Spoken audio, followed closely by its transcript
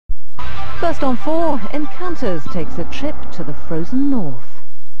First on 4, Encounters takes a trip to the frozen north.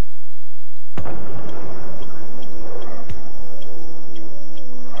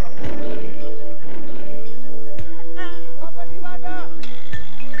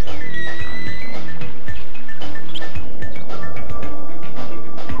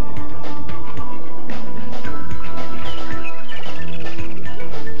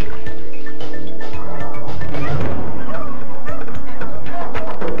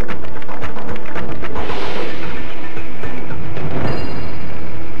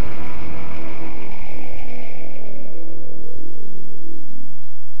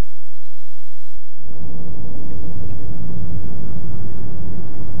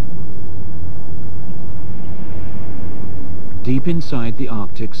 Deep inside the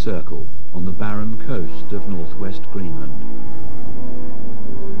Arctic Circle, on the barren coast of northwest Greenland.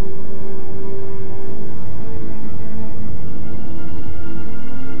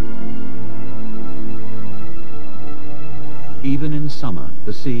 Even in summer,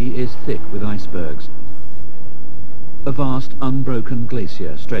 the sea is thick with icebergs. A vast, unbroken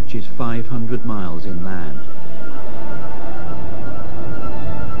glacier stretches 500 miles inland.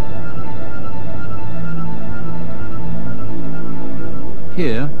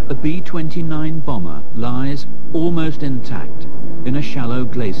 Here, a B29 bomber lies, almost intact, in a shallow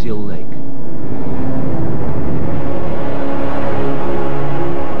glacial lake.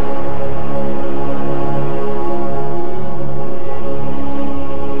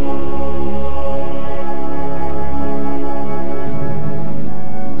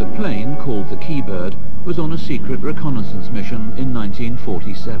 The plane, called the Keybird, was on a secret reconnaissance mission in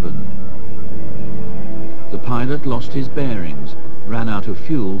 1947. The pilot lost his bearings, ran out of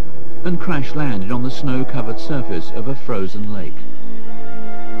fuel, and crash-landed on the snow-covered surface of a frozen lake.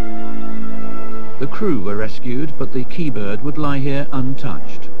 The crew were rescued, but the Keybird would lie here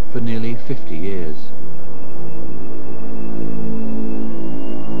untouched for nearly 50 years.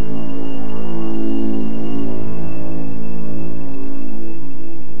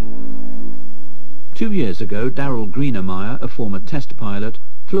 Two years ago, Darryl Greenameyer, a former test pilot,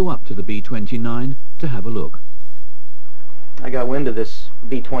 flew up to the B29 to have a look. I got wind of this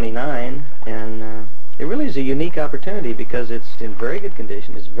B29, and it really is a unique opportunity because it's in very good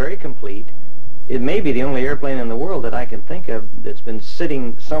condition, it's very complete. It may be the only airplane in the world that I can think of that's been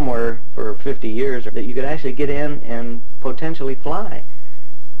sitting somewhere for 50 years that you could actually get in and potentially fly.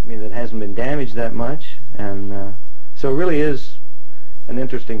 I mean, it hasn't been damaged that much, and so it really is an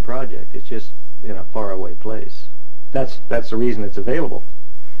interesting project. It's just in a faraway place. That's the reason it's available.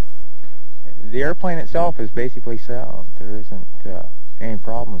 The airplane itself is basically sound. There isn't any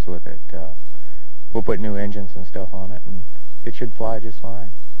problems with it. We'll put new engines and stuff on it, and it should fly just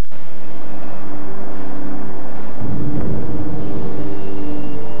fine.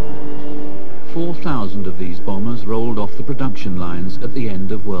 "4,000 of these bombers rolled off the production lines at the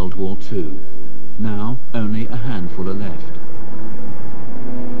end of World War II. Now, only a handful are left.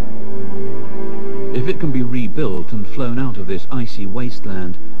 If it can be rebuilt and flown out of this icy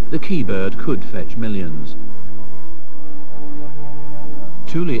wasteland, the Keybird could fetch millions.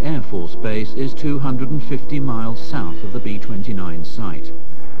 Thule Air Force Base is 250 miles south of the B-29 site.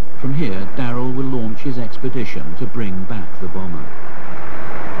 From here, Darryl will launch his expedition to bring back the bomber.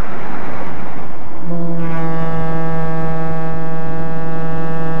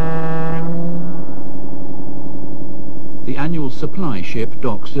 The annual supply ship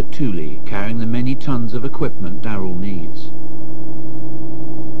docks at Thule, carrying the many tons of equipment Darryl needs.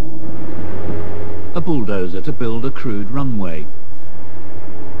 A bulldozer to build a crude runway,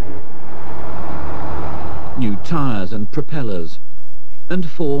 new tyres and propellers, and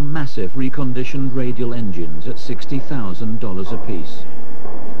 4 massive reconditioned radial engines at $60,000 apiece.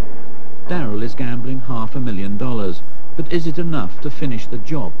 Darryl is gambling $500,000, but is it enough to finish the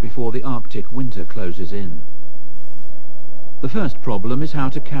job before the Arctic winter closes in? The first problem is how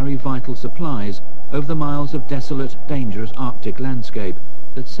to carry vital supplies over the miles of desolate, dangerous Arctic landscape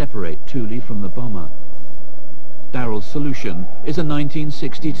that separate Thule from the bomber. Darryl's solution is a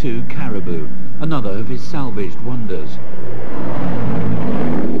 1962 Caribou, another of his salvaged wonders.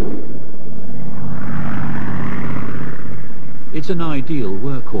 It's an ideal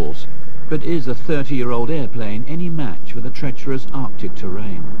workhorse, but is a 30-year-old airplane any match for the treacherous Arctic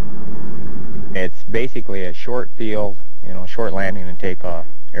terrain? It's basically a short field, short landing and takeoff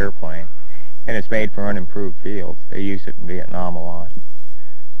airplane, and it's made for unimproved fields. They use it in Vietnam a lot,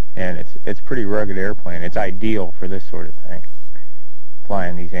 and it's a pretty rugged airplane. It's ideal for this sort of thing,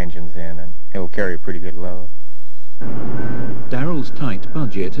 flying these engines in, and it will carry a pretty good load. Darryl's tight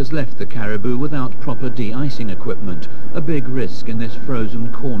budget has left the Caribou without proper de-icing equipment, a big risk in this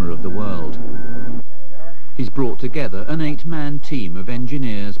frozen corner of the world. He's brought together an 8-man team of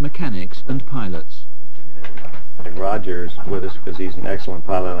engineers, mechanics and pilots. Roger's with us because he's an excellent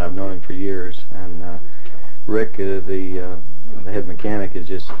pilot. I've known him for years, and Rick, the head mechanic, is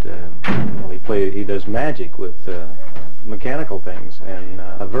just he does magic with mechanical things. And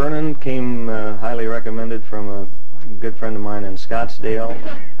Vernon came highly recommended from a good friend of mine in Scottsdale.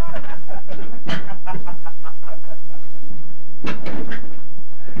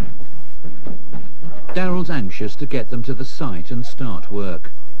 Darryl's anxious to get them to the site and start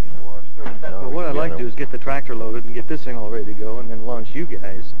work. Well, what I'd like to do is get the tractor loaded and get this thing all ready to go, and then launch you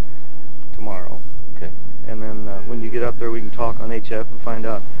guys tomorrow. Okay. And then when you get up there, we can talk on HF and find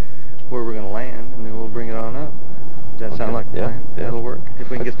out where we're going to land, and then we'll bring it on up. Does that sound like a plan? Yeah. That'll work, if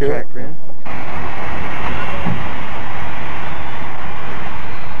we can get the tractor in.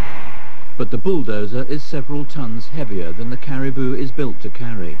 But the bulldozer is several tons heavier than the Caribou is built to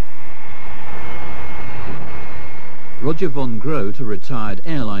carry. Roger von Groot, a retired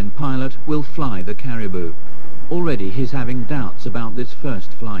airline pilot, will fly the Caribou. Already he's having doubts about this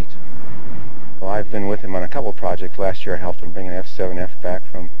first flight. Well, I've been with him on a couple projects. Last year I helped him bring an F-7F back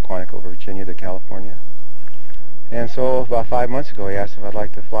from Quantico, Virginia to California. And so about 5 months ago he asked if I'd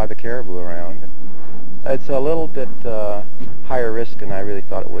like to fly the Caribou around. It's a little bit higher risk than I really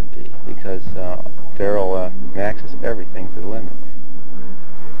thought it would be, because Darryl maxes everything to the limit.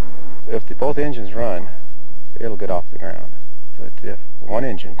 If both engines run, it'll get off the ground. But if one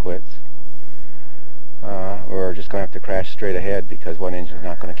engine quits, we're just going to have to crash straight ahead because one engine's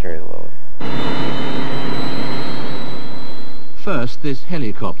not going to carry the load. First, this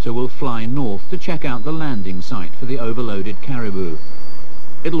helicopter will fly north to check out the landing site for the overloaded Caribou.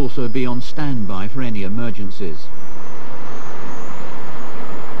 It'll also be on standby for any emergencies.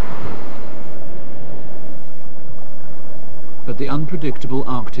 But the unpredictable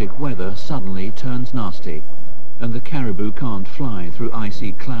Arctic weather suddenly turns nasty, and the Caribou can't fly through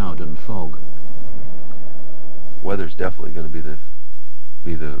icy cloud and fog. Weather's definitely going to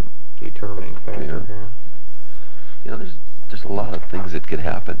be the Determining factor. Yeah. You know, there's just a lot of things that could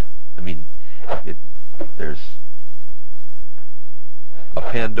happen. I mean, there's a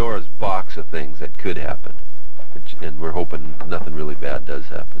Pandora's box of things that could happen, and we're hoping nothing really bad does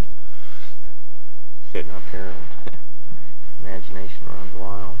happen. Sitting up here, and imagination runs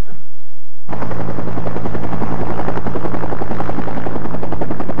wild.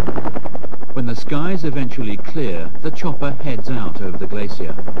 When the skies eventually clear, the chopper heads out over the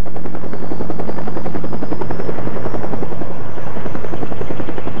glacier.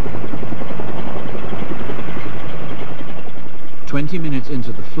 "20 minutes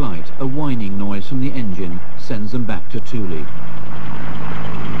into the flight, a whining noise from the engine sends them back to Thule.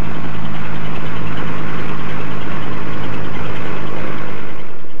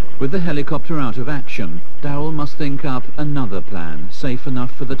 With the helicopter out of action, Darryl must think up another plan, safe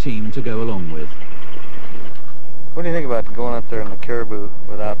enough for the team to go along with. What do you think about going up there in the Caribou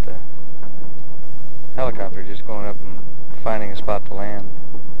without the helicopter, just going up and finding a spot to land?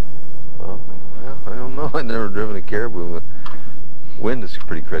 Well, I don't know. I've never driven a Caribou. Wind is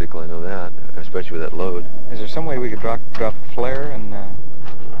pretty critical, I know that, especially with that load. Is there some way we could drop a flare? And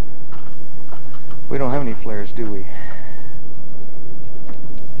we don't have any flares, do we?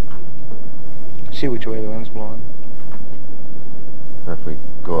 See which way the wind's blowing. Or if we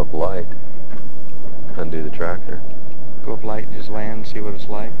go up light, undo the tractor. Go up light and just land, see what it's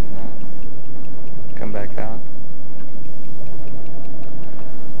like, and come back out.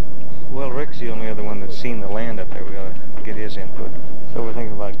 Well, Rick's the only other one that's seen the land up there. We ought to get his input. So we're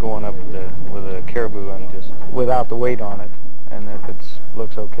thinking about going up with a Caribou and just without the weight on it. And if it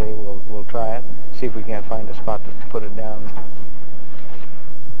looks okay, we'll try it. See if we can't find a spot to put it down.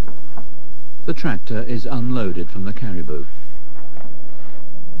 The tractor is unloaded from the Caribou.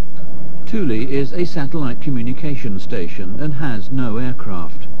 Thule is a satellite communication station and has no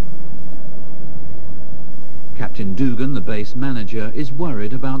aircraft. Captain Dugan, the base manager, is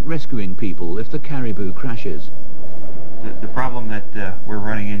worried about rescuing people if the Caribou crashes. The problem that we're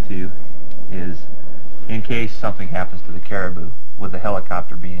running into is, in case something happens to the Caribou, with the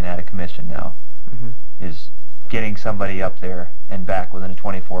helicopter being out of commission now, is getting somebody up there and back within a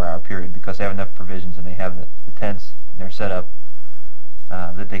 24-hour period, because they have enough provisions and they have the tents and they're set up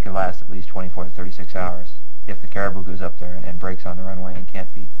that they can last at least 24 to 36 hours if the Caribou goes up there and breaks on the runway and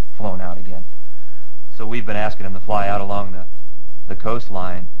can't be flown out again. So we've been asking them to fly out along the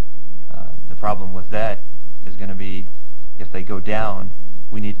coastline. The problem with that is going to be if they go down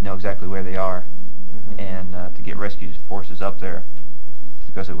we need to know exactly where they are, and to get rescue forces up there,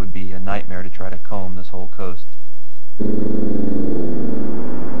 because it would be a nightmare to try to comb this whole coast.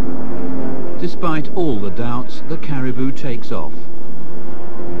 Despite all the doubts, the caribou takes off.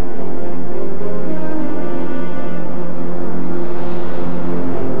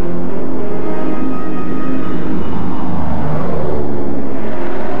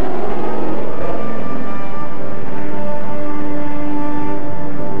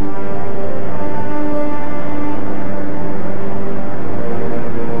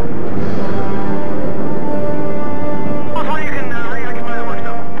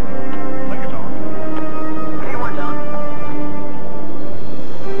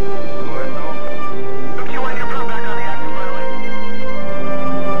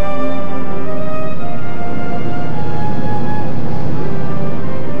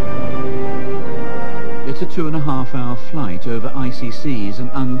 It's a 2.5-hour flight over icy seas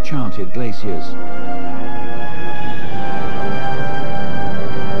and uncharted glaciers.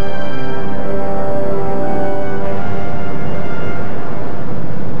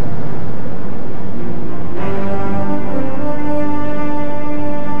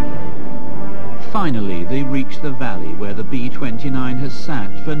 Finally, they reach the valley where the B29 has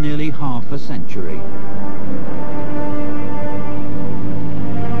sat for nearly half a century.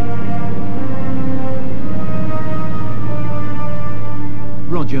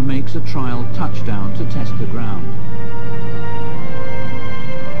 Roger makes a trial touchdown to test the ground.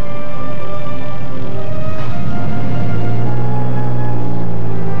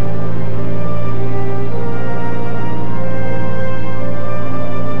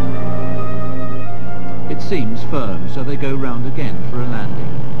 It seems firm, so they go round again for a landing.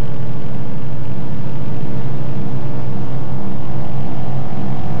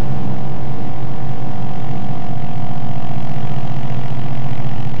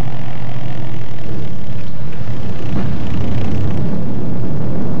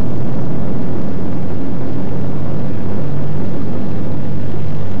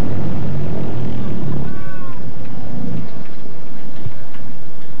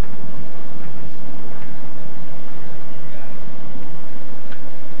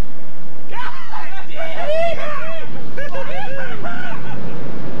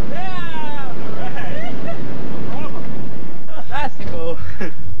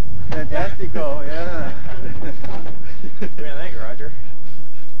 Fantastico, yeah. What do you think, Roger?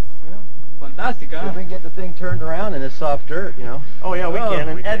 Fantastic, huh? If we can get the thing turned around in this soft dirt, you know. Oh yeah, we can.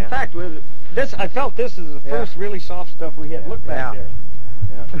 And in fact, with this, I felt this is the first really soft stuff we had. Look back there.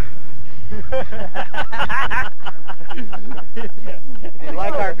 You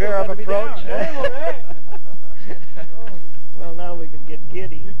like our Vera approach? Well, now we can get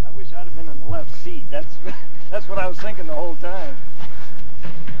giddy. I wish I'd have been in the left seat. That's what I was thinking the whole time.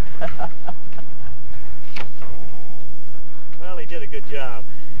 Well, he did a good job.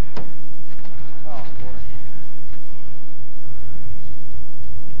 Oh, boy.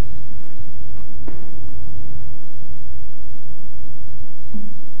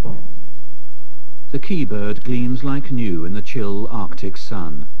 The Keybird gleams like new in the chill Arctic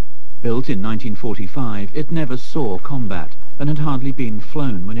sun. Built in 1945, it never saw combat and had hardly been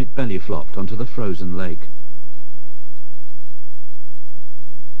flown when it belly-flopped onto the frozen lake.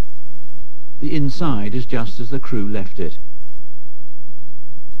 The inside is just as the crew left it.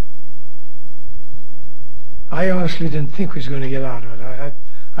 I honestly didn't think we was going to get out of it.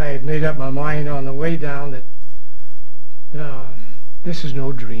 I had made up my mind on the way down that this is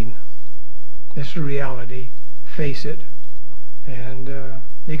no dream. This is reality. Face it and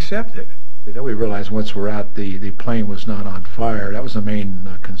accept it. Then we realized once we're out, the plane was not on fire. That was the main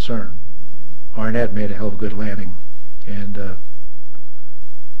concern. Arnett made a hell of a good landing, and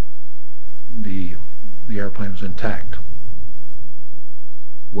the airplane was intact.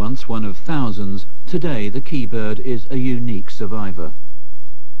 Once one of thousands, today the Keybird is a unique survivor.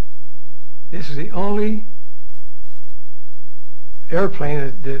 This is the only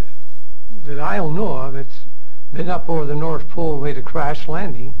airplane that I'll know of that's been up over the North Pole and made a crash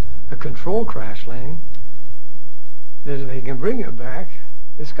landing, a control crash landing, that if they can bring it back,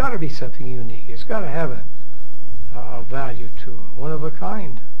 it's got to be something unique. It's got to have a value to it, one of a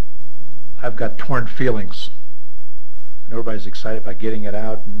kind. I've got torn feelings. Everybody's excited about getting it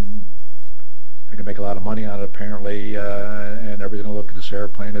out, and they're going to make a lot of money on it apparently, and everybody's going to look at this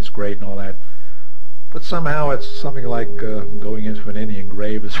airplane, it's great and all that. But somehow it's something like going into an Indian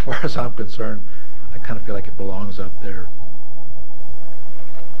grave as far as I'm concerned. I kind of feel like it belongs up there.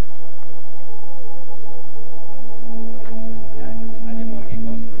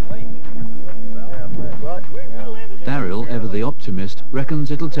 Darryl ever the optimist, reckons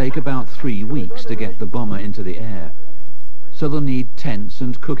it'll take about 3 weeks to get the bomber into the air, so they'll need tents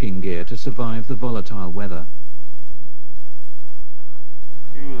and cooking gear to survive the volatile weather.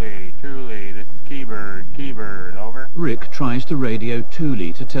 Thule, this is Keybird, over. Rick tries to radio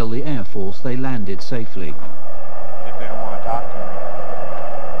Thule to tell the Air Force they landed safely. If they don't want to talk to me.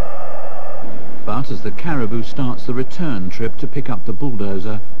 But as the Caribou starts the return trip to pick up the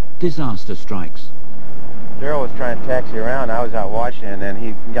bulldozer, disaster strikes. Darryl was trying to taxi around. I was out watching, and then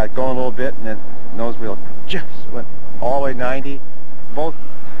he got going a little bit, and then nose wheel just went all the way 90. Both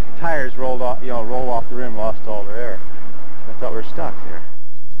tires rolled off, rolled off the rim, lost all their air. I thought we were stuck there.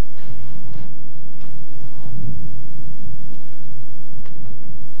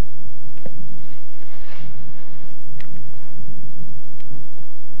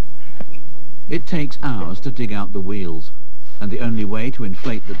 It takes hours to dig out the wheels, and the only way to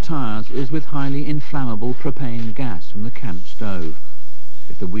inflate the tires is with highly inflammable propane gas from the camp stove.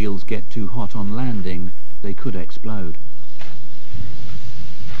 If the wheels get too hot on landing, they could explode.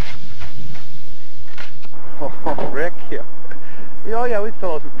 Oh, Rick, yeah. Oh yeah, we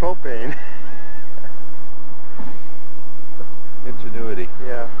fill it with propane. Ingenuity.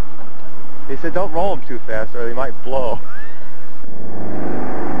 Yeah. He said don't roll them too fast or they might blow.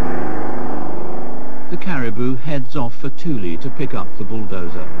 The Caribou heads off for Thule to pick up the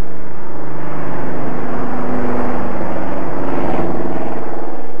bulldozer.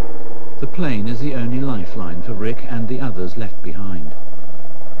 The plane is the only lifeline for Rick and the others left behind.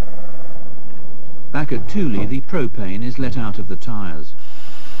 Back at Thule, the propane is let out of the tires.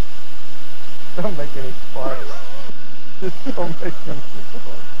 Don't make any sparks. Just don't make any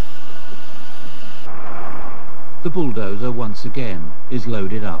sparks. The bulldozer once again is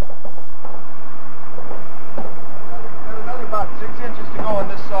loaded up. Another about 6 inches to go on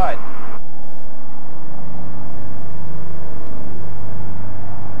this side.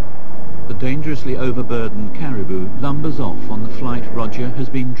 The dangerously overburdened Caribou lumbers off on the flight Roger has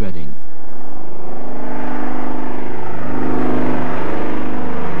been dreading.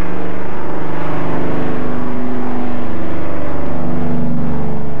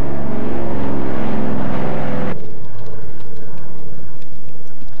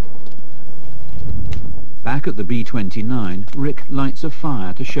 Back at the B29, Rick lights a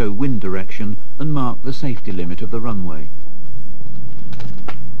fire to show wind direction and mark the safety limit of the runway.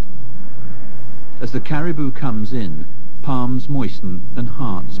 As the Caribou comes in, palms moisten and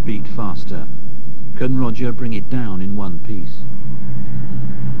hearts beat faster. Can Roger bring it down in one piece?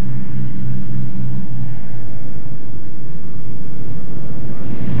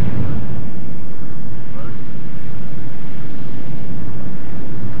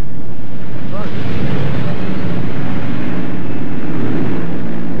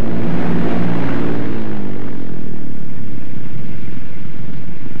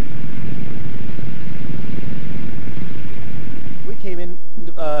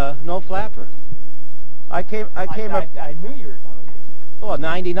 No flapper. I knew you were going to do it. Well,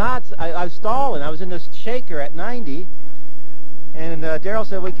 90 knots. I was stalling. I was in the shaker at 90. And Darryl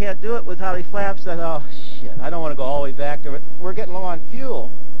said, we can't do it without he flaps. I thought, oh, shit, I don't want to go all the way back there. We're getting low on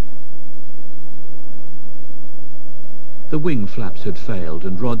fuel. The wing flaps had failed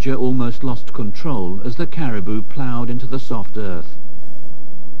and Roger almost lost control as the Caribou ploughed into the soft earth.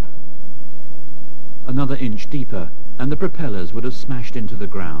 Another inch deeper, and the propellers would have smashed into the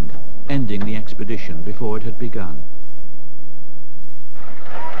ground, ending the expedition before it had begun.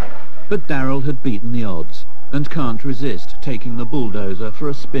 But Darryl had beaten the odds, and can't resist taking the bulldozer for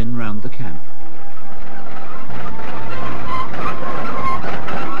a spin round the camp.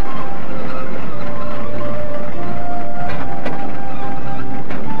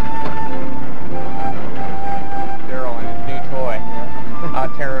 Darryl and his new toy. Yeah.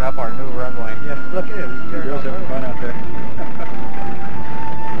 Out tearing up our new runway. Yeah, look at it. He's tearing up the fun out there.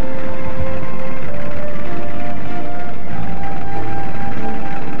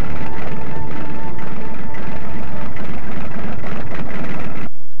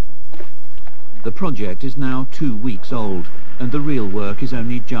 The project is now 2 weeks old, and the real work is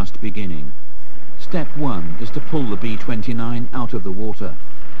only just beginning. Step 1 is to pull the B29 out of the water.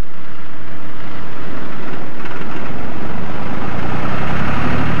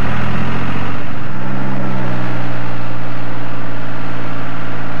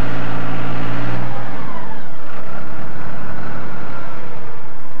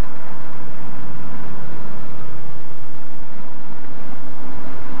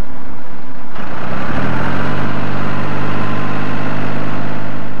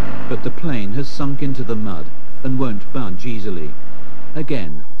 But the plane has sunk into the mud and won't budge easily.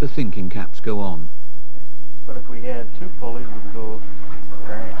 Again, the thinking caps go on. But if we had 2 pulleys, we could go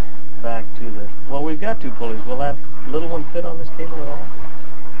back to the... Well, we've got 2 pulleys. Will that little one fit on this cable at all?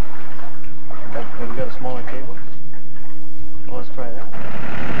 Have we got a smaller cable? Well, let's try that.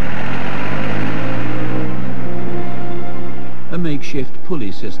 A makeshift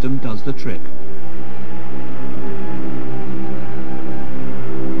pulley system does the trick.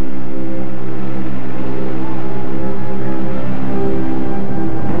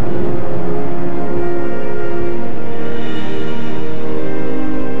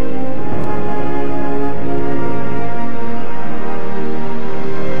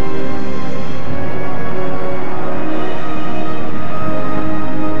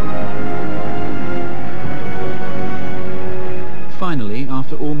 Finally,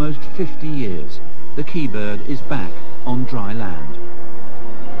 after almost 50 years, the Keybird is back on dry land.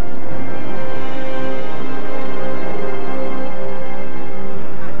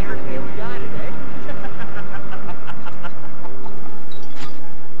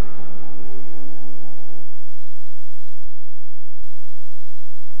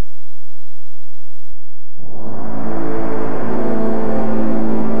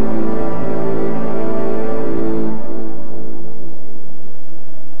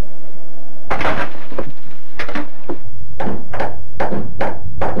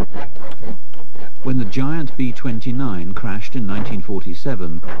 When the giant B29 crashed in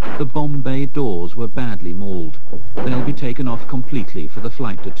 1947, the bomb bay doors were badly mauled. They'll be taken off completely for the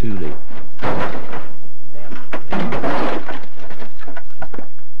flight to Thule.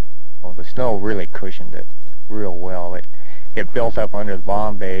 Well, the snow really cushioned it real well. It built up under the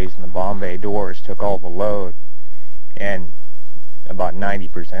bomb bays, and the bomb bay doors took all the load, and about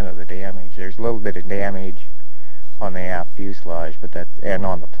 90% of the damage. There's a little bit of damage on the aft fuselage, and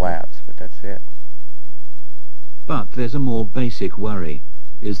on the flaps, but that's it. But there's a more basic worry.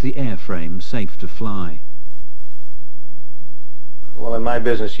 Is the airframe safe to fly? Well, in my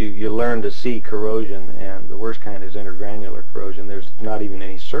business, you learn to see corrosion, and the worst kind is intergranular corrosion. There's not even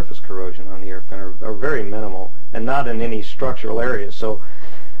any surface corrosion on the airplane, or very minimal, and not in any structural areas. So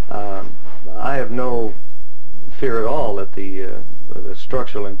I have no fear at all that the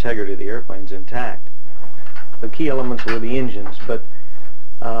structural integrity of the airplane's intact. The key elements were the engines, but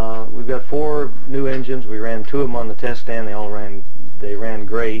we've got 4 new engines. We ran 2 of them on the test stand. They ran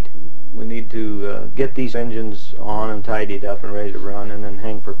great. We need to get these engines on and tidied up and ready to run, and then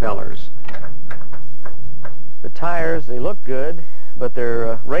hang propellers. The tires, they look good, but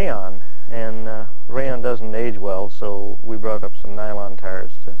they're rayon, and rayon doesn't age well, so we brought up some nylon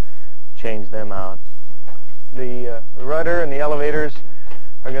tires to change them out. The rudder and the elevators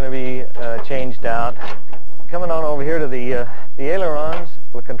are going to be changed out. Coming on over here to the ailerons,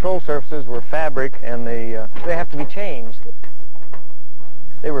 the control surfaces were fabric, and they have to be changed.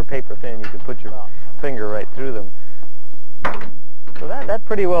 They were paper thin. You could put your finger right through them. So that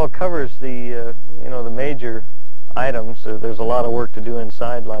pretty well covers the the major items. There's a lot of work to do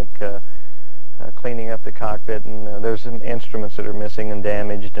inside, like cleaning up the cockpit, and there's some instruments that are missing and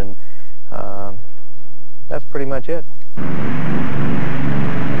damaged, and that's pretty much it.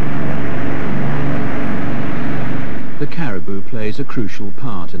 The Caribou plays a crucial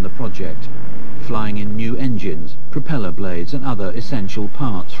part in the project, flying in new engines, propeller blades and other essential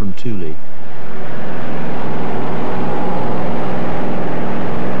parts from Thule.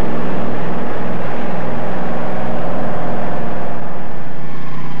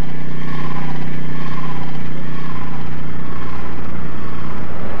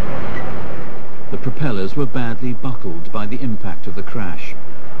 The propellers were badly buckled by the impact of the crash.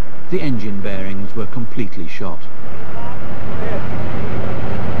 The engine bearings were completely shot.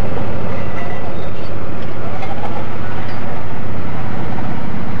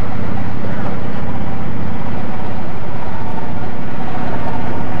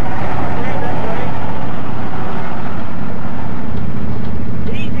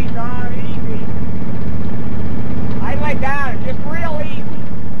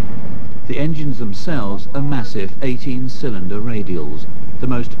 The engines themselves are massive 18-cylinder radials, the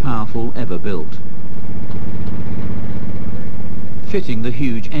most powerful ever built. Fitting the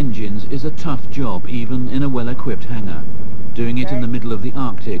huge engines is a tough job even in a well-equipped hangar. Doing it in the middle of the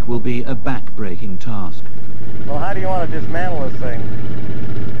Arctic will be a back-breaking task. Well, how do you want to dismantle this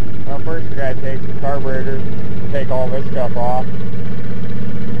thing? Well, first we got to take the carburetor, take all this stuff off.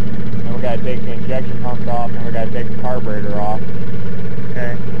 Then we got to take the injection pumps off, and we got to take the carburetor off.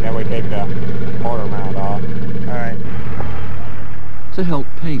 Okay. And then we take the motor mount off. All right. To help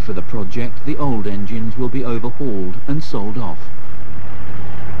pay for the project, the old engines will be overhauled and sold off.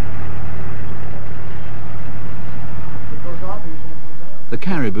 The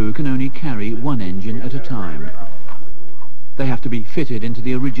Caribou can only carry one engine at a time. They have to be fitted into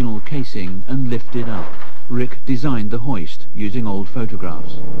the original casing and lifted up. Rick designed the hoist using old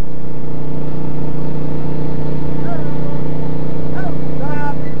photographs.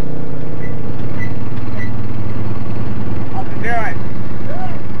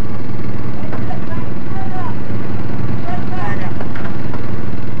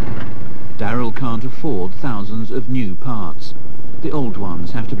 Darryl can't afford thousands of new parts. The old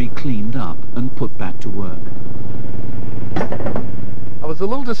ones have to be cleaned up and put back to work. I was a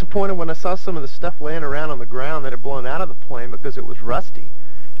little disappointed when I saw some of the stuff laying around on the ground that had blown out of the plane because it was rusty.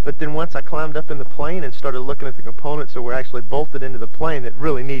 But then once I climbed up in the plane and started looking at the components that were actually bolted into the plane that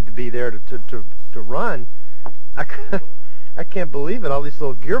really need to be there to run, I can't believe it. All these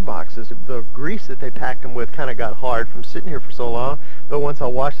little gearboxes, the grease that they packed them with kind of got hard from sitting here for so long. But once I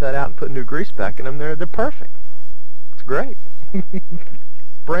wash that out and put new grease back in them, they're perfect. It's great. It's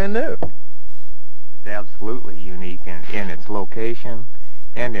brand new. It's absolutely unique in its location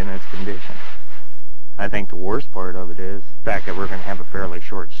and in its condition. I think the worst part of it is the fact that we're going to have a fairly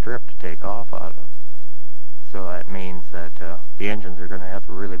short strip to take off out of. So that means that the engines are going to have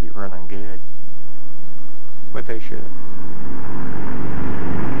to really be running good. But they should.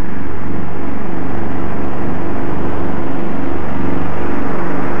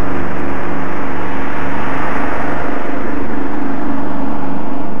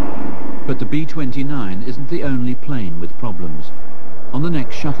 But the B29 isn't the only plane with problems. On the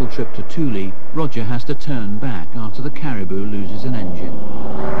next shuttle trip to Thule, Roger has to turn back after the Caribou loses an engine.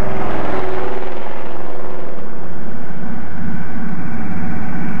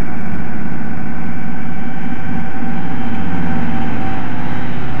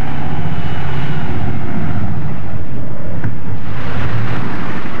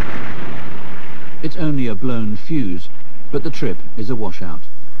 It's only a blown fuse, but the trip is a washout.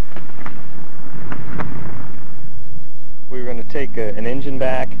 We were going to take an engine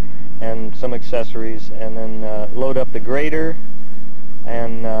back and some accessories and then load up the grader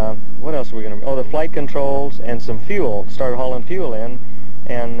and what else are we going to... Oh, the flight controls and some fuel. Start hauling fuel in,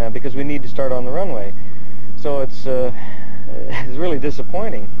 and because we need to start on the runway. So it's really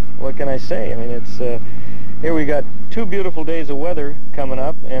disappointing. What can I say? I mean, it's here we got 2 beautiful days of weather coming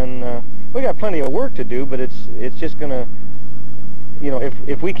up, and we got plenty of work to do, but it's just going to... You know,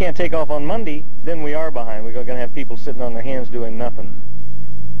 if we can't take off on Monday, then we are behind. We're going to have people sitting on their hands doing nothing.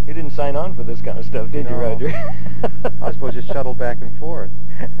 You didn't sign on for this kind of stuff, did you, Roger? I was supposed to shuttle back and forth.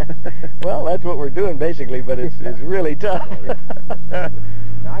 Well, that's what we're doing basically, but it's really tough. Now,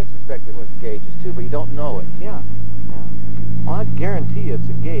 I suspect it was gauges too, but you don't know it. Yeah. Well, I guarantee it's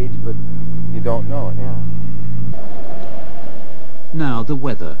a gauge, but you don't know it. Yeah. Now the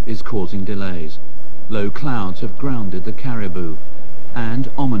weather is causing delays. Low clouds have grounded the Caribou,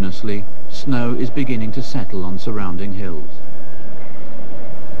 and ominously, snow is beginning to settle on surrounding hills.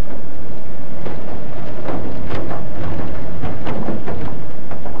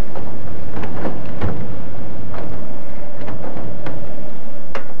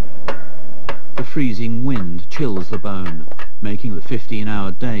 The freezing wind chills the bone, making the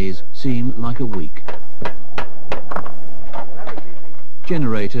 15-hour days seem like a week.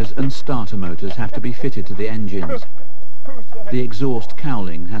 Generators and starter motors have to be fitted to the engines. The exhaust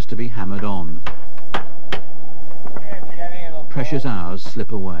cowling has to be hammered on. Precious hours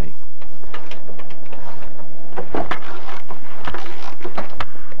slip away.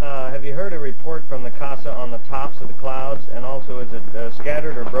 Have you heard a report from the CASA on the tops of the clouds, and also is it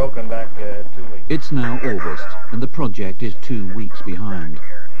scattered or broken back 2 weeks? It's now August, and the project is 2 weeks behind.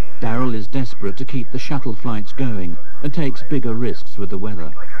 Darryl is desperate to keep the shuttle flights going and takes bigger risks with the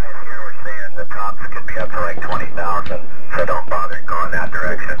weather. The tops can be up to like 20,000, so don't bother going that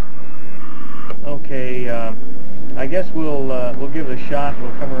direction. Okay, I guess we'll give it a shot.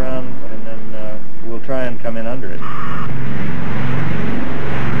 We'll come around and then we'll try and come in under it.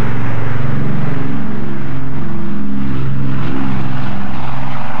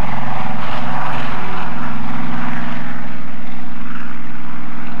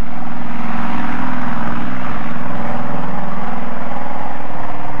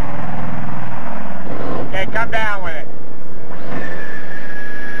 Come down with it.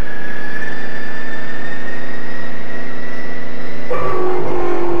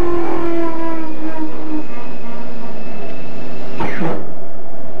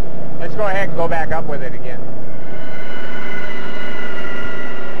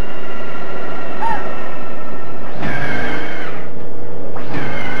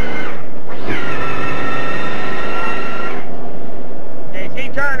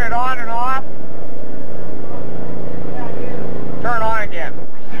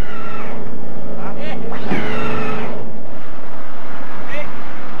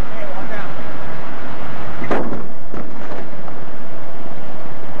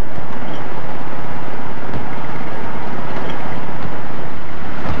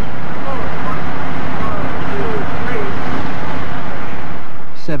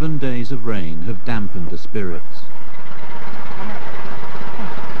 rain have dampened the spirits.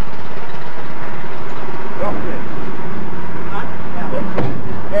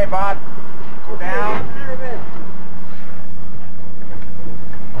 Hey, Bob. Go down.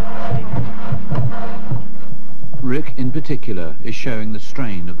 Rick, in particular, is showing the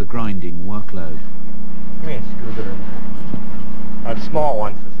strain of the grinding workload. Give me a screwdriver. A small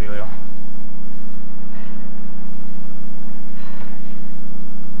one, Cecilio.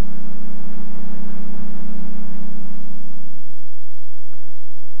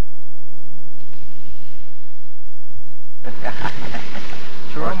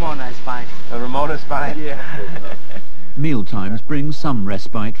 Ramona is fine. Ramona's fine? Yeah. Mealtimes bring some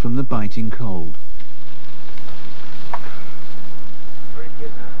respite from the biting cold. Very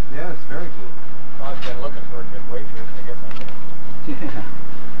good, huh? Yeah, it's very good. Bob's been looking for a good waitress. I guess I'm good. Yeah.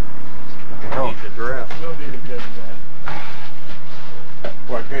 Oh, the dress. We'll do good with that.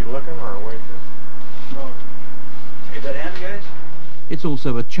 What, good looking or a waitress? No. Is that end, guys? It's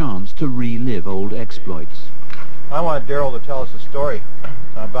also a chance to relive old exploits. I wanted Darryl to tell us a story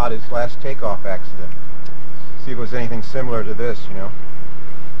about his last takeoff accident. See if it was anything similar to this, you know.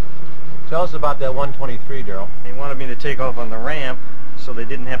 Tell us about that 123, Darryl. They wanted me to take off on the ramp so they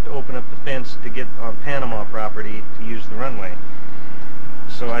didn't have to open up the fence to get on Panama property to use the runway.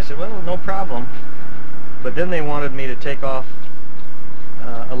 So I said, well, no problem. But then they wanted me to take off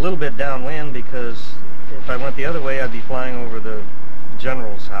a little bit downwind because if I went the other way, I'd be flying over the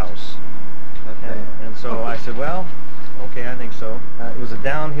general's house. And so I said, well, okay, I think so. It was a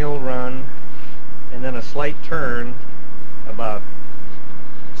downhill run and then a slight turn about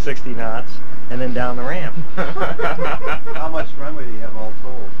 60 knots and then down the ramp. How much runway do you have all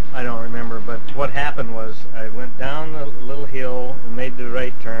told? I don't remember, but what happened was I went down a little hill and made the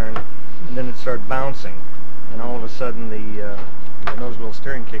right turn and then it started bouncing and all of a sudden the nose wheel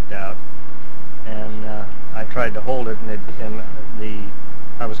steering kicked out and I tried to hold it and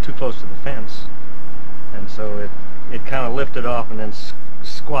I was too close to the fence, and so it kind of lifted off and then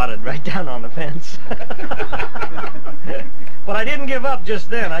squatted right down on the fence. But I didn't give up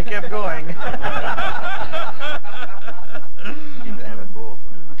just then. I kept going.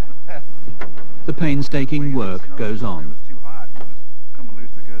 The painstaking work goes on.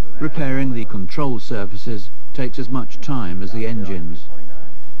 Repairing the control surfaces takes as much time as the engines.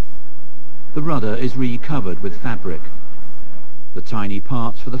 The rudder is recovered with fabric. The tiny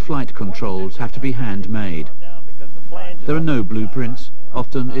parts for the flight controls have to be handmade. There are no blueprints,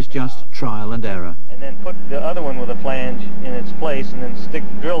 often it's just trial and error. And then put the other one with a flange in its place and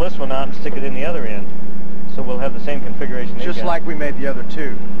then drill this one out and stick it in the other end. So we'll have the same configuration. Just like we made the other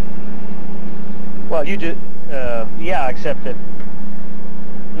two. Well, you just, yeah, except that,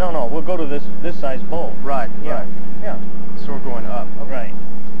 no, we'll go to this size bolt. Right, yeah. right. Yeah. So we're going up. Okay. Right.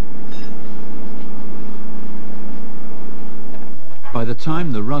 By the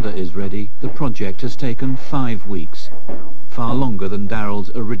time the rudder is ready, the project has taken 5 weeks, far longer than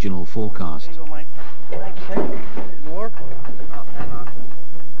Darryl's original forecast. More? Oh, hang on.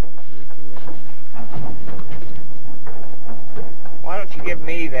 Why don't you give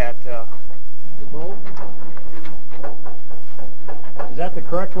me that, the bolt? Is that the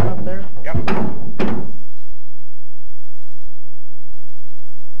correct one up there? Yep.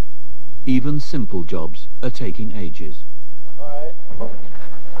 Even simple jobs are taking ages. All right.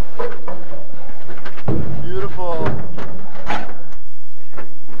 Beautiful.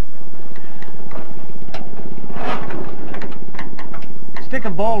 Stick a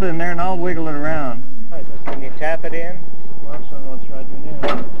bolt in there and I'll wiggle it around. Right, can you tap it in? Well, someone's trying to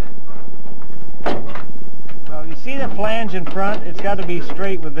do. Well, you see the flange in front? It's got to be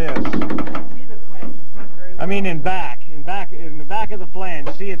straight with this. I mean in the back of the flange.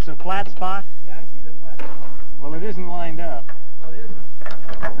 See, it's a flat spot? Yeah, I see the flat spot. Well, it isn't lined up. Oh, it isn't?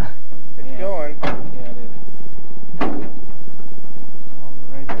 It's going. Yeah, it is. Hold it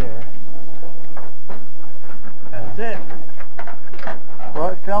right there. That's it. Well,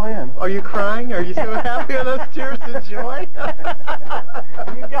 it fell in. Are you crying? Are you so happy with those tears of joy?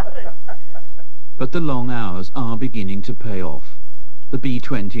 You got it. But the long hours are beginning to pay off. The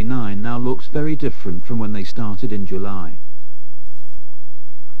B29 now looks very different from when they started in July.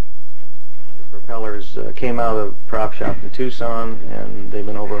 The propellers came out of the prop shop in Tucson and they've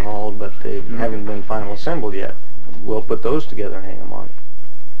been overhauled, but they haven't been final assembled yet. We'll put those together and hang them on.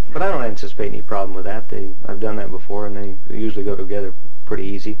 But I don't anticipate any problem with that. I've done that before and they usually go together pretty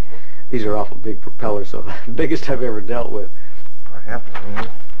easy. These are awful big propellers, so the biggest I've ever dealt with.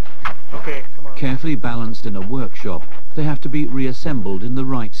 Okay, come on. Carefully balanced in a workshop, they have to be reassembled in the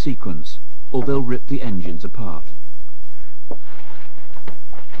right sequence, or they'll rip the engines apart.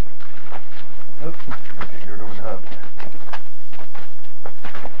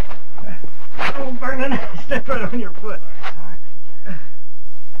 stepped right on your foot.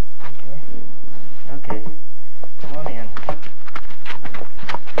 Okay. Come on in.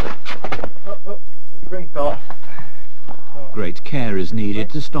 Oh, the spring fell off. Great care is needed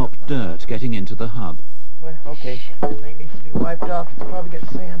to stop dirt getting into the hub. Well, okay. Everything needs to be wiped off. It's probably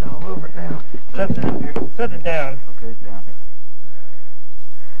got sand all over it now. Set it down. Okay, it's down.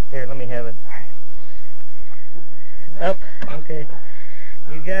 Here, let me have it. Up. Okay.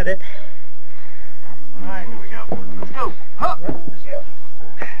 You got it. All right, here we go. Let's go. Huh. Let's go.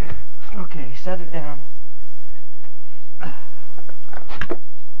 Okay, set it down.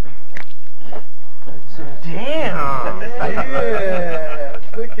 Damn! Yeah,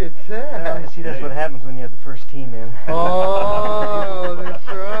 look at that. See, that's what happens when you have the first team in. Oh, that's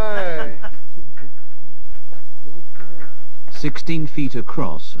right. 16 feet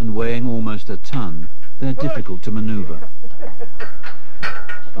across and weighing almost a ton, they're difficult to maneuver.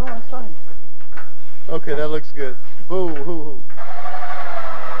 Oh, that's fine. Okay, that looks good. Whoa, whoa, whoa.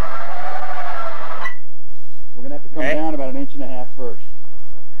 We're going to have to come down about 1.5 inches first.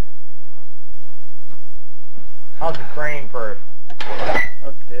 How's the crane for it?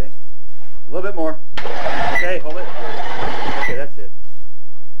 Okay. A little bit more. Okay, hold it. Okay, that's it.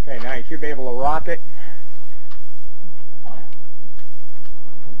 Okay, now you should be able to rock it.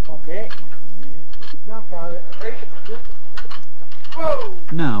 Okay. Jump on it. Whoa!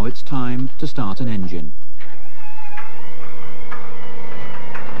 Now it's time to start an engine.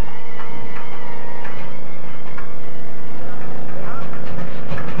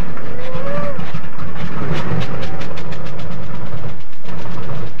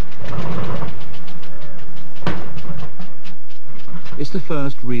 It's the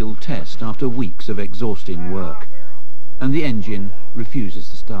first real test after weeks of exhausting work, and the engine refuses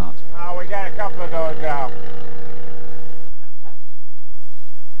to start. Oh, we got a couple of those now.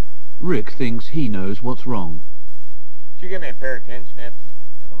 Rick thinks he knows what's wrong. Could you give me a pair of tin snips?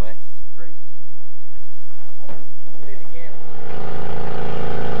 Somebody? Great. Get it again.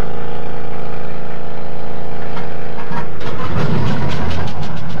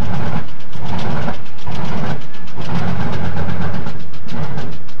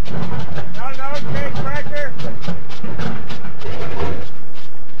 No, big pressure.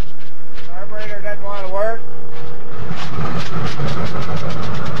 Carburetor doesn't want to work.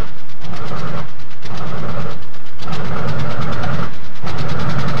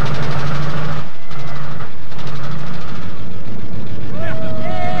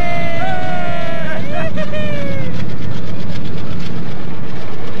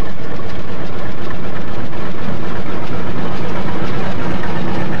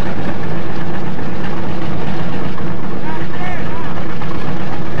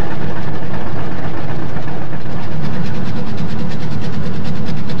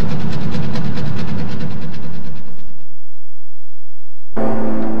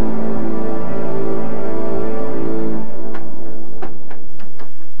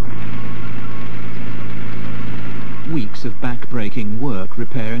 Weeks of back-breaking work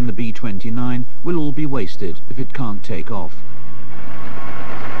repairing the B29 will all be wasted if it can't take off.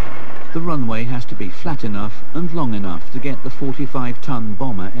 The runway has to be flat enough and long enough to get the 45-ton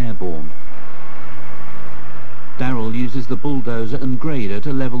bomber airborne. Darryl uses the bulldozer and grader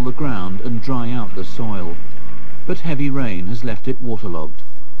to level the ground and dry out the soil, but heavy rain has left it waterlogged.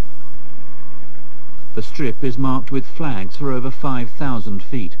 The strip is marked with flags for over 5,000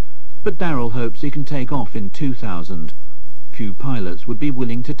 feet, but Darryl hopes he can take off in 2,000. Few pilots would be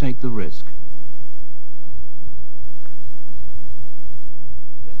willing to take the risk.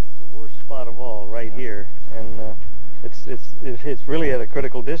 This is the worst spot of all, right here, and it's really at a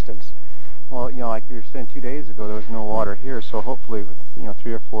critical distance. Well, you know, like you were saying 2 days ago, there was no water here, so hopefully with,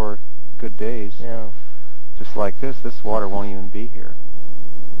 3 or 4 good days, Yeah. just like this water won't even be here.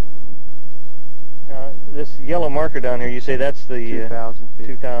 This yellow marker down here, you say that's the 2,000 feet.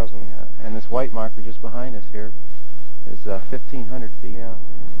 2,000. Yeah, and this white marker just behind us here is 1,500 feet. Yeah.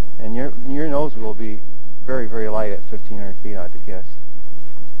 And your nose will be very, very light at 1,500 feet, I'd guess.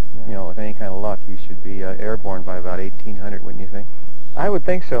 Yeah. You know, with any kind of luck, you should be airborne by about 1,800, wouldn't you think? I would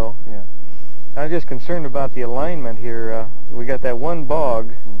think so. Yeah. I'm just concerned about the alignment here. We got that one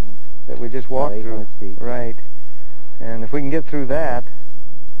bog that we just walked About through. 800 feet. Right. And if we can get through that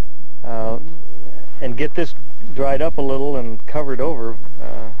and get this dried up a little and covered over,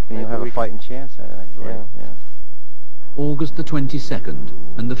 Then you'll have a fighting chance at it, I believe. Yeah. August the 22nd,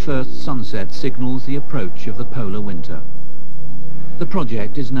 and the first sunset signals the approach of the polar winter. The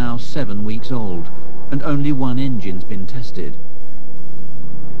project is now 7 weeks old, and only one engine's been tested.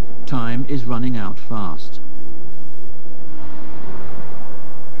 Time is running out fast.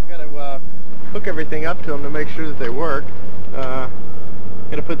 We've got to hook everything up to them to make sure that they work.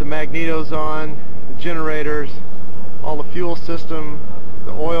 Gonna put the magnetos on, the generators, all the fuel system,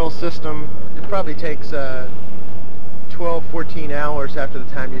 the oil system. It probably takes 12, 14 hours after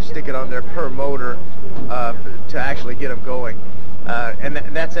the time you stick it on there per motor to actually get them going. And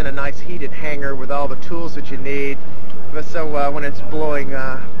that's in a nice heated hangar with all the tools that you need. But so when it's blowing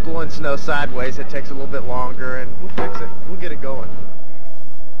snow sideways, it takes a little bit longer, and we'll fix it. We'll get it going.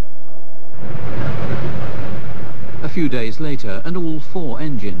 A few days later, and all 4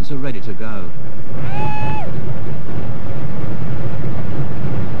 engines are ready to go.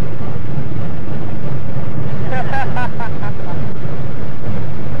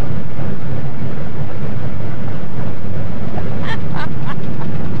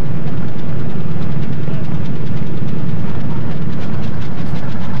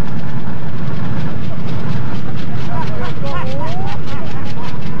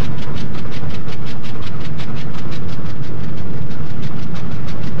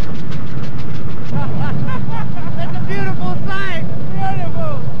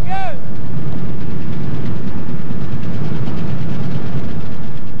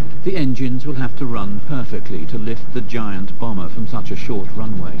 The engines will have to run perfectly to lift the giant bomber from such a short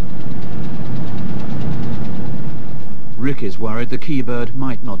runway. Rick is worried the Keybird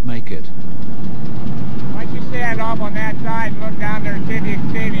might not make it. Once you stand off on that side and look down there and see if you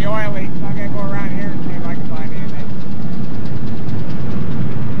can see any oil leaks, I'm going to go around here and see if I can find anything.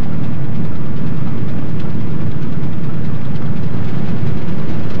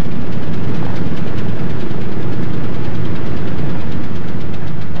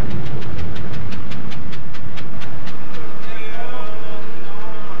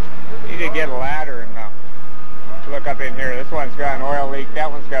 Get a ladder and look up in here. This one's got an oil leak.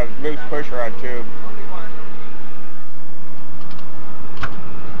 That one's got a loose pusher rod tube.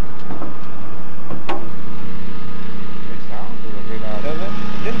 It sounds a little bit out. Does it?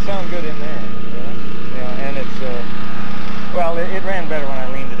 It didn't sound good in there. Yeah, and it's well, it ran better when I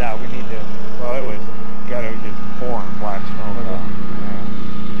leaned it out. We need to. Well, it was just pouring black smoke out. Yeah.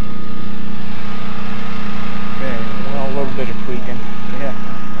 Okay. Well, a little bit of tweaking.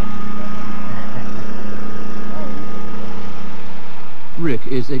 Yeah. Rick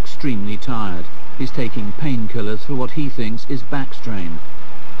is extremely tired. He's taking painkillers for what he thinks is back strain.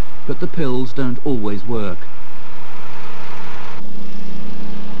 But the pills don't always work.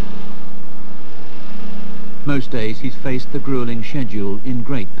 Most days he's faced the grueling schedule in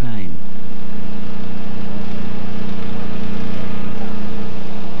great pain.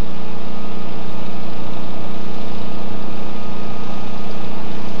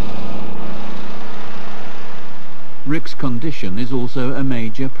 Rick's condition is also a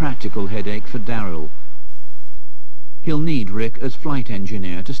major practical headache for Darryl. He'll need Rick as flight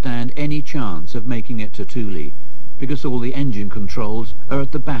engineer to stand any chance of making it to Thule, because all the engine controls are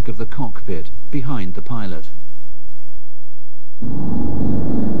at the back of the cockpit, behind the pilot.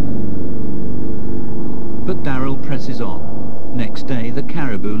 But Darryl presses on. Next day, the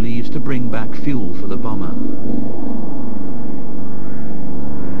Caribou leaves to bring back fuel for the bomber.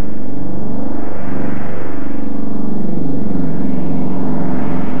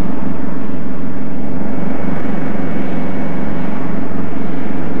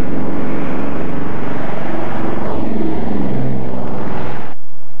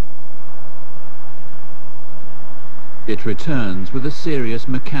 It returns with a serious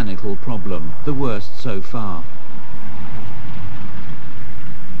mechanical problem, the worst so far.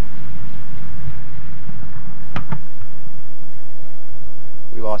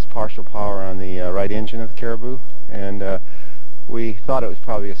 We lost partial power on the right engine of the Caribou, and we thought it was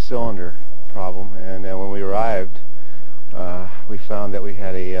probably a cylinder problem, and when we arrived we found that we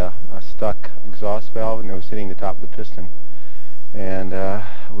had a stuck exhaust valve, and it was hitting the top of the piston, and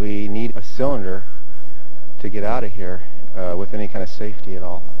we need a cylinder to get out of here with any kind of safety at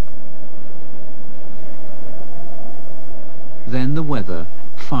all. Then the weather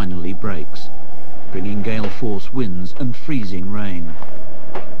finally breaks, bringing gale force winds and freezing rain.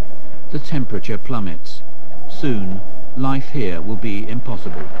 The temperature plummets. Soon, life here will be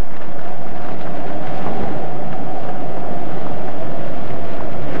impossible.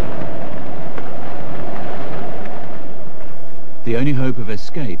 The only hope of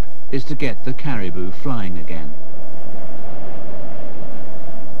escape is to get the Caribou flying again.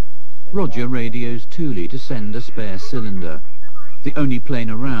 Roger radios Thule to send a spare cylinder. The only plane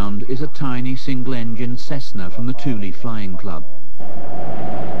around is a tiny single-engine Cessna from the Thule Flying Club.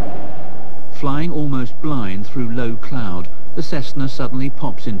 Flying almost blind through low cloud, the Cessna suddenly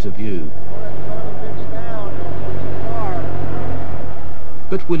pops into view.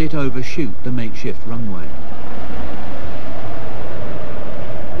 But will it overshoot the makeshift runway?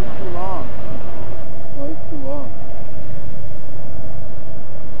 It's too long. No, it's too long.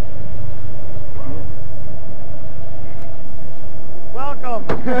 Welcome.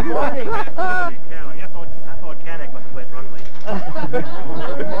 Good morning. I thought Canuck must quit runway.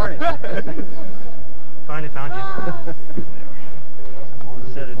 Good morning. Finally found you.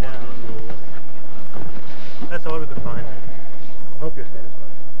 Set it down. That's all we could find. Hope you're satisfied.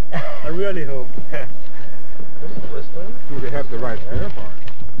 I really hope. Do they have the right fare bar?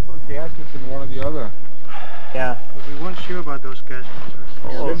 Or gadgets in one or the other? Yeah. But we weren't sure about those gadgets.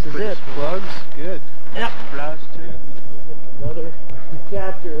 Oh, this is it. Plugs? Good. Yep. Plugs too. Another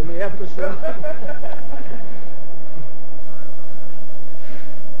chapter in the episode.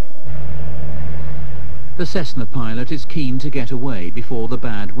 The Cessna pilot is keen to get away before the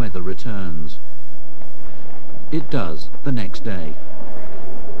bad weather returns. It does the next day.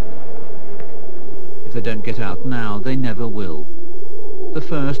 If they don't get out now, they never will. The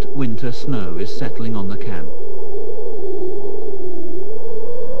first winter snow is settling on the camp.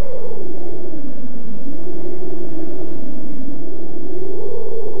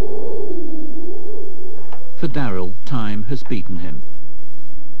 For Darryl, time has beaten him.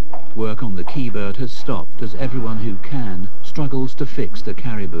 Work on the Keybird has stopped as everyone who can struggles to fix the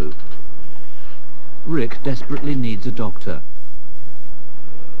caribou. Rick desperately needs a doctor.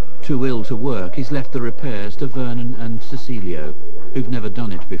 Too ill to work, he's left the repairs to Vernon and Cecilio, who've never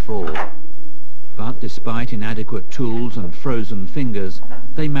done it before. But despite inadequate tools and frozen fingers,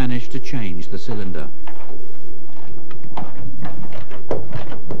 they manage to change the cylinder.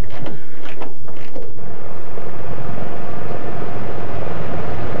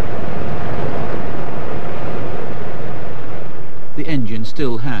 The engine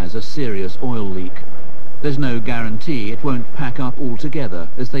still has a serious oil leak. There's no guarantee it won't pack up altogether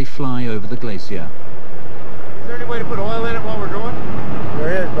as they fly over the glacier. Is there any way to put oil in it while we're going?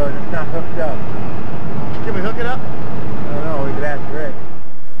 There is, but it's not hooked up. Can we hook it up? I don't know, we could ask Rick.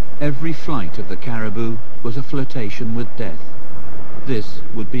 Every flight of the Caribou was a flirtation with death. This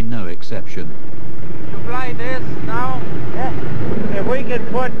would be no exception. You fly this now? Yeah. If we can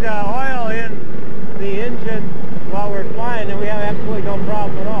put oil in the engine while we're flying, then we have absolutely no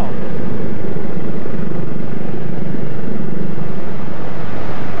problem at all.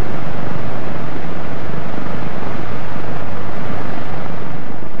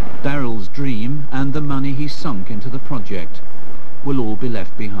 Darryl's dream and the money he sunk into the project will all be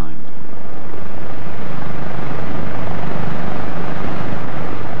left behind.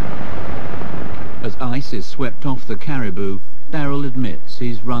 As ice is swept off the Caribou, Darryl admits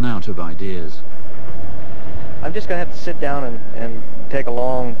he's run out of ideas. I'm just going to have to sit down and take a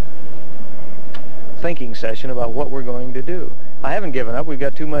long thinking session about what we're going to do. I haven't given up. We've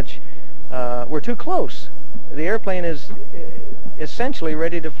got too much, we're too close. The airplane is essentially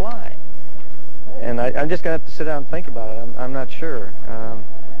ready to fly. And I'm just going to have to sit down and think about it. I'm not sure.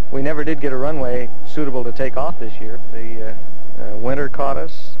 We never did get a runway suitable to take off this year. The winter caught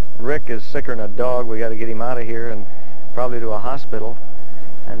us. Rick is sicker than a dog. We got to get him out of here and probably to a hospital.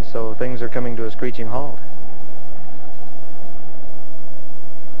 And so things are coming to a screeching halt.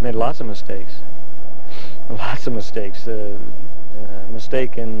 Made lots of mistakes. Lots of mistakes.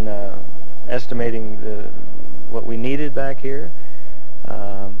 Mistake in estimating what we needed back here.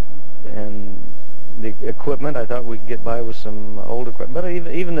 And the equipment, I thought we'd get by with some old equipment. But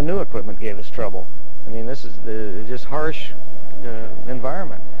even the new equipment gave us trouble. I mean, this is just harsh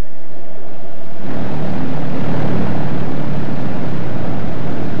environment.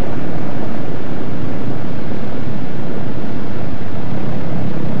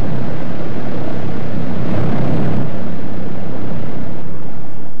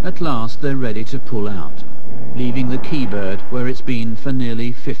 At last they're ready to pull out, leaving the Keybird where it's been for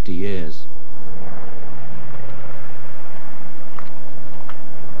nearly 50 years.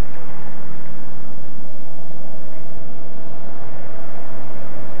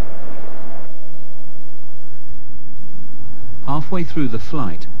 Halfway through the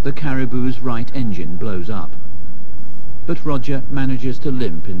flight, the Caribou's right engine blows up. But Roger manages to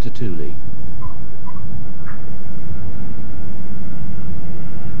limp into Thule.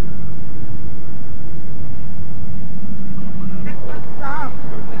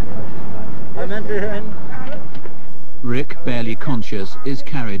 Rick, barely conscious, is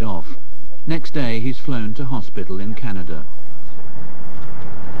carried off. Next day he's flown to hospital in Canada.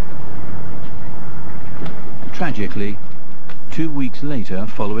 Tragically, 2 weeks later,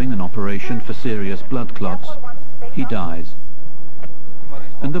 following an operation for serious blood clots, he dies.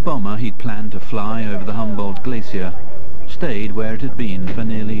 And the bomber he'd planned to fly over the Humboldt Glacier stayed where it had been for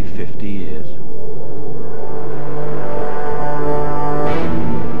nearly 50 years.